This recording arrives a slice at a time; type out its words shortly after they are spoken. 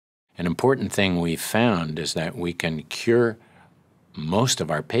An important thing we found is that we can cure most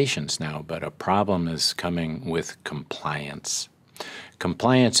of our patients now, but a problem is coming with compliance.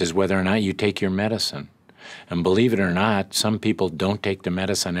 Compliance is whether or not you take your medicine. And believe it or not, some people don't take the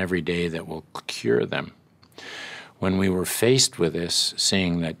medicine every day that will cure them. When we were faced with this,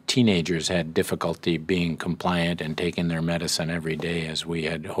 seeing that teenagers had difficulty being compliant and taking their medicine every day as we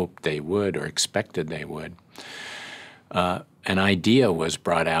had hoped they would or expected they would, an idea was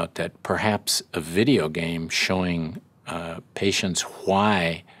brought out that perhaps a video game showing patients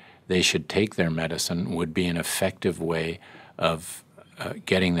why they should take their medicine would be an effective way of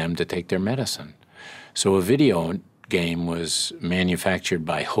getting them to take their medicine. So a video game was manufactured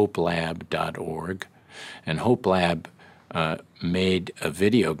by hopelab.org, and HopeLab made a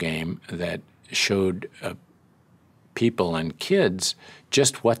video game that showed people and kids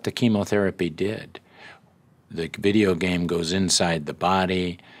just what the chemotherapy did. The video game goes inside the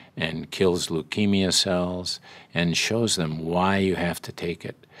body and kills leukemia cells and shows them why you have to take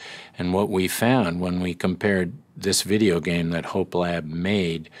it. And what we found when we compared this video game that HopeLab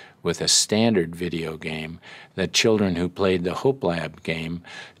made with a standard video game, that children who played the HopeLab game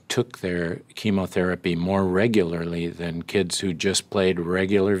took their chemotherapy more regularly than kids who just played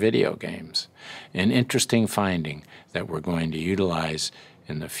regular video games. An interesting finding that we're going to utilize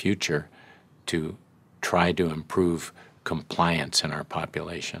in the future to try to improve compliance in our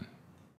population.